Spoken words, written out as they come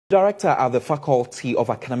Director at the Faculty of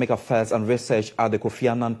Academic Affairs and Research at the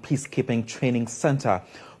Kofi Annan Peacekeeping Training Center,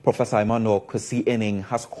 Professor Emmanuel Kwesi Aning,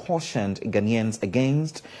 has cautioned Ghanaians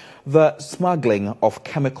against the smuggling of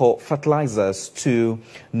chemical fertilizers to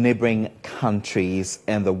neighbouring countries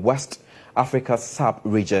in the West Africa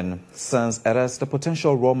sub-region, since it is the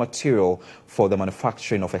potential raw material for the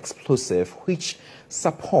manufacturing of explosive, which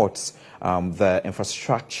supports the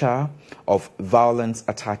infrastructure of violent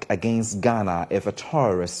attack against Ghana if a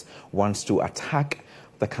terrorist wants to attack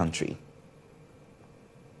the country.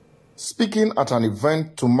 Speaking at an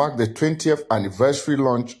event to mark the 20th anniversary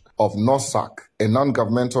launch of Norsaac, a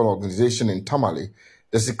non-governmental organization in Tamale,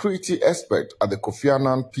 the security expert at the Kofi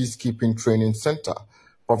Annan Peacekeeping Training Center,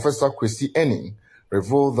 Professor Kwesi Aning,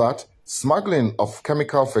 revealed that smuggling of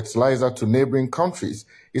chemical fertilizer to neighboring countries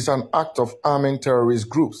is an act of arming terrorist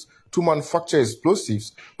groups to manufacture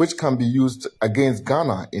explosives which can be used against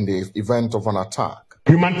Ghana in the event of an attack.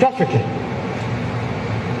 Human trafficking,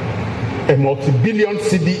 a multi-billion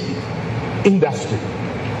cedi industry.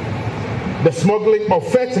 The smuggling of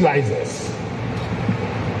fertilizers,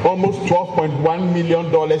 almost $12.1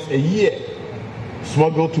 million a year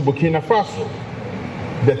smuggled to Burkina Faso.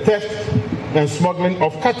 The theft and smuggling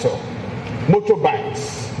of cattle,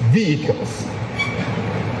 motorbikes, vehicles.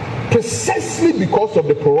 Precisely because of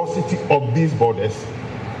the porosity of these borders,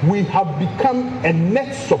 we have become a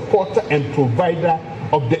net supporter and provider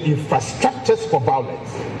of the infrastructures for violence.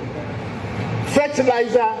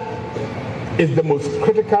 Fertilizer is the most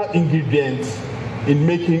critical ingredient in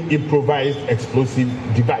making improvised explosive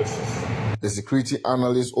devices. The security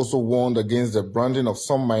analyst also warned against the branding of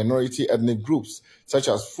some minority ethnic groups, such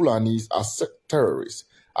as Fulanis, as terrorists.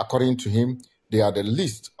 According to him, they are the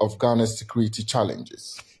least of Ghana's security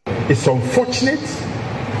challenges. It's unfortunate,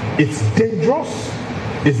 it's dangerous,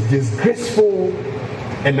 it's disgraceful,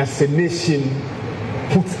 and as a nation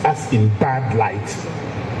puts us in bad light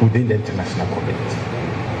within the international community.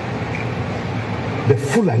 The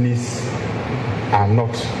Fulanis are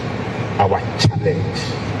not our challenge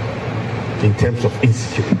in terms of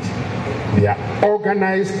insecurity. They are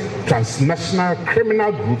organized transnational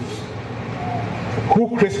criminal groups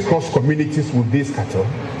who crisscross communities with these cattle,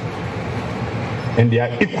 and they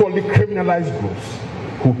are equally criminalized groups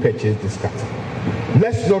who purchase this cattle.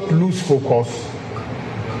 Let's not lose focus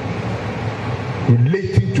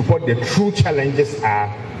relating to what the true challenges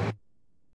are